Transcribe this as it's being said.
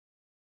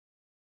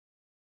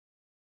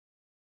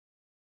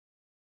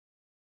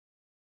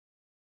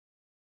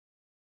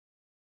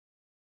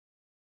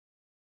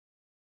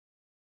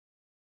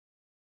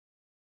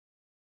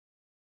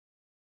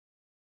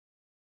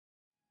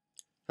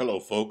Hello,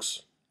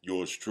 folks.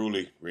 Yours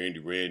truly, Randy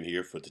Rand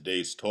here for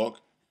today's talk,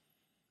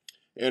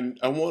 and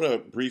I want to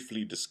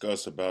briefly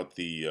discuss about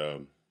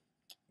the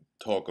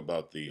talk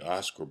about the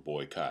Oscar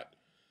boycott.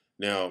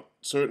 Now,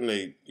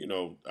 certainly,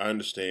 I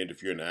understand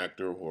if you're an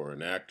actor or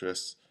an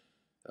actress,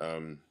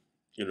 um,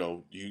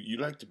 you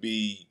like to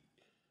be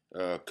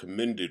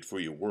commended for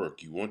your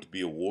work. You want to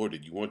be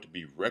awarded. You want to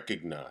be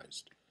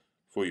recognized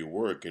for your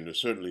work, and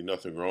there's certainly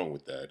nothing wrong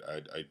with that.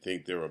 I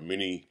think there are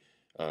many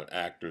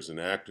actors and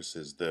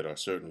actresses that are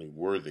certainly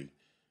worthy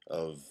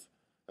of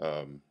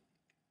um,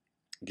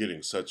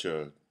 getting such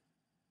an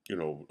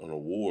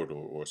award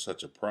or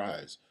such a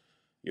prize,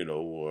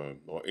 or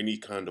any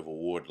kind of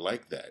award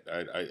like that.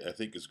 I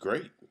think it's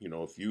great.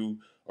 If you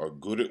are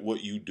good at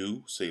what you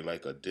do, say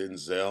like a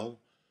Denzel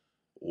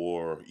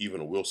or even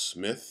a Will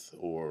Smith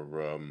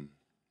or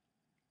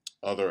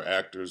other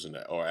actors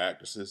or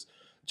actresses.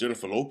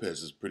 Jennifer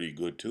Lopez is pretty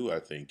good too. I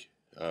think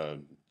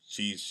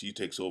she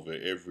takes over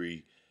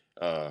every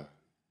uh,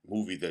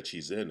 movie that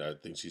she's in. I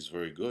think she's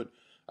very good.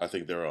 I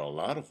think there are a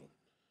lot of them.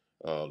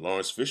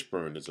 Lawrence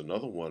Fishburne is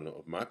another one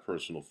of my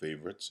personal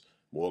favorites.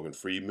 Morgan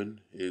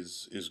Freeman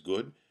is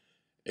good,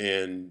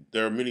 and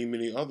there are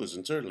many others.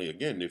 And certainly,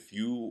 again, if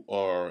you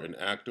are an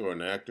actor or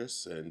an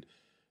actress and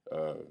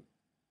uh,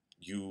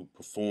 you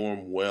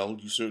perform well,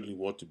 you certainly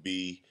want to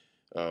be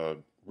uh,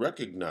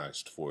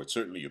 recognized for it.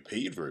 Certainly, you're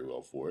paid very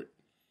well for it,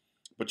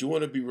 but you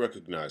want to be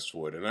recognized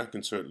for it, and I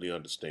can certainly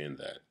understand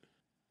that.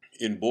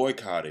 In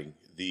boycotting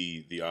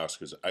the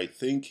Oscars, I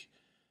think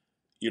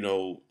you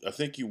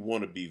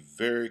want to be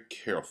very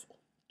careful,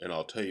 and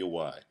I'll tell you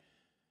why.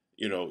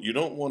 You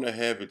don't want to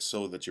have it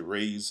so that you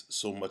raise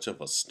so much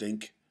of a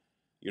stink,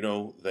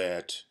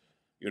 that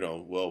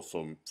well,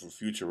 for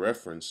future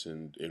reference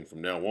and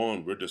from now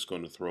on, we're just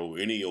going to throw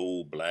any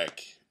old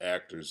black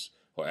actors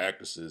or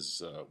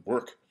actresses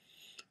work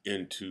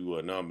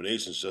into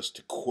nominations just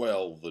to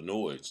quell the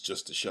noise,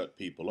 just to shut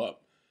people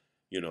up,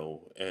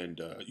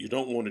 and you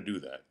don't want to do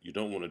that. You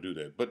don't want to do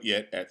that. But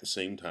yet, at the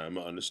same time,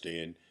 I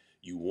understand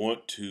you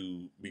want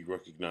to be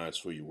recognized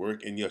for your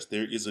work. And yes,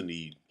 there is a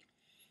need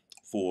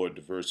for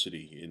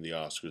diversity in the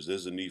Oscars.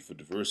 There's a need for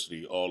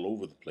diversity all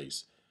over the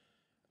place.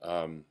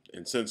 And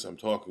since I'm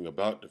talking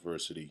about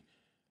diversity,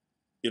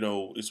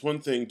 it's one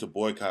thing to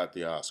boycott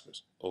the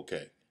Oscars.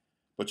 Okay.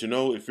 But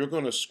if you're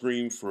going to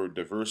scream for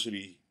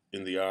diversity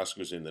in the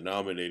Oscars, in the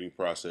nominating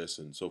process,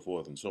 and so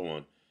forth and so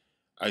on,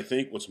 I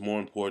think what's more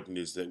important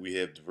is that we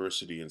have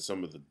diversity in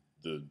some of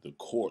the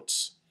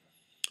courts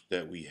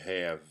that we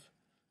have,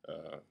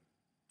 uh,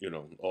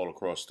 all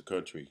across the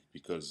country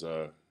because,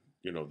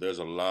 there's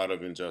a lot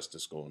of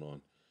injustice going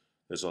on.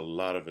 There's a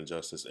lot of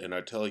injustice. And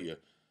I tell you,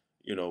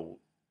 you know,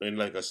 and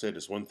like I said,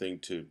 it's one thing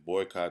to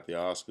boycott the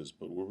Oscars,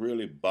 but what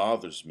really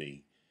bothers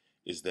me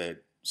is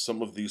that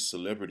some of these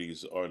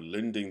celebrities are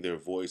lending their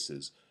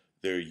voices.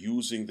 They're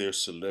using their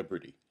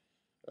celebrity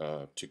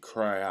to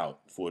cry out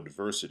for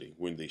diversity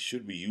when they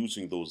should be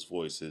using those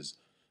voices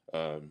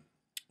um,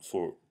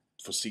 for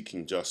for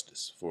seeking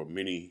justice for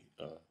many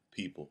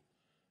people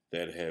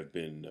that have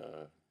been,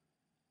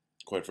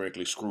 quite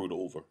frankly, screwed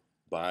over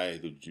by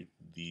the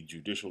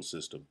judicial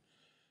system.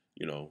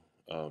 You know,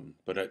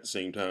 but at the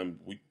same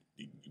time,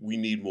 we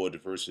need more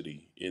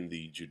diversity in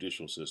the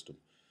judicial system.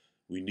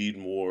 We need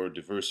more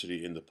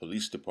diversity in the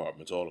police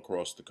departments all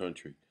across the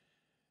country.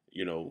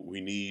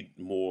 We need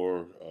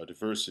more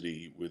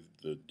diversity with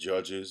the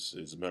judges.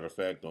 As a matter of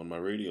fact, on my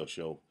radio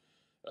show,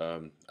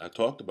 I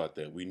talked about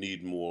that. We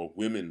need more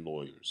women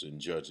lawyers and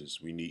judges.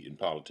 We need and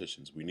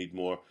politicians. We need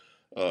more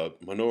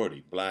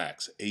minority,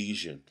 blacks,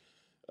 Asian,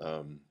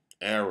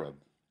 Arab,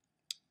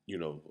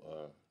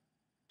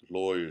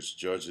 lawyers,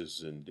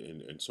 judges,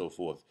 and so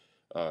forth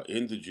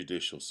in the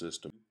judicial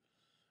system.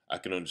 I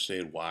can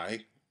understand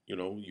why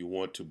you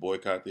want to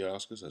boycott the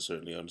Oscars. I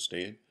certainly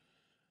understand.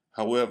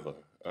 However,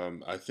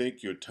 I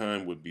think your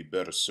time would be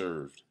better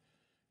served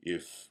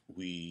if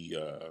we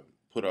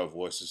put our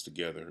voices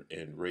together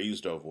and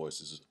raised our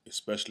voices,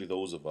 especially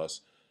those of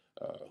us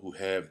who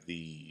have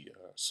the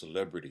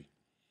celebrity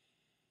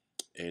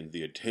and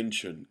the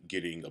attention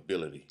getting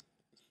ability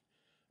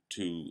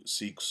to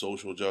seek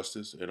social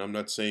justice. And I'm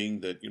not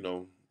saying that,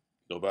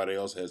 nobody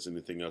else has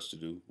anything else to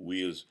do.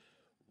 We as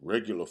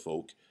regular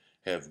folk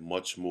have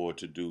much more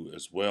to do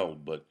as well.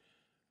 But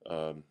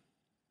um,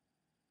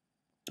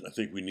 I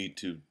think we need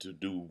to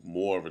do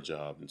more of a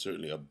job and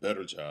certainly a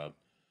better job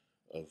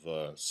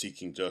of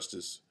seeking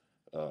justice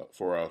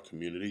for our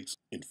communities.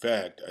 In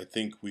fact, I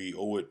think we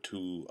owe it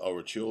to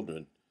our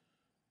children,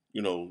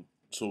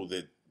 so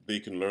that they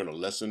can learn a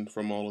lesson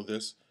from all of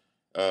this.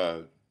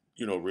 Uh,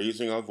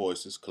 raising our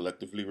voices,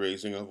 collectively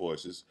raising our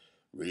voices,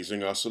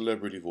 raising our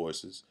celebrity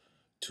voices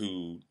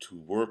to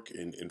work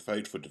and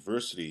fight for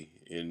diversity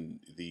in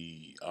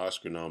the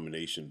Oscar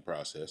nomination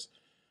process,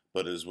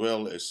 but as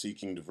well as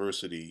seeking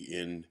diversity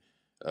in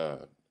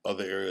uh,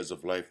 other areas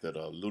of life that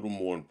are a little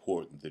more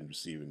important than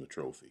receiving a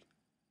trophy.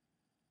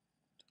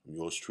 I'm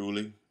yours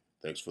truly.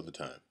 Thanks for the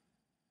time.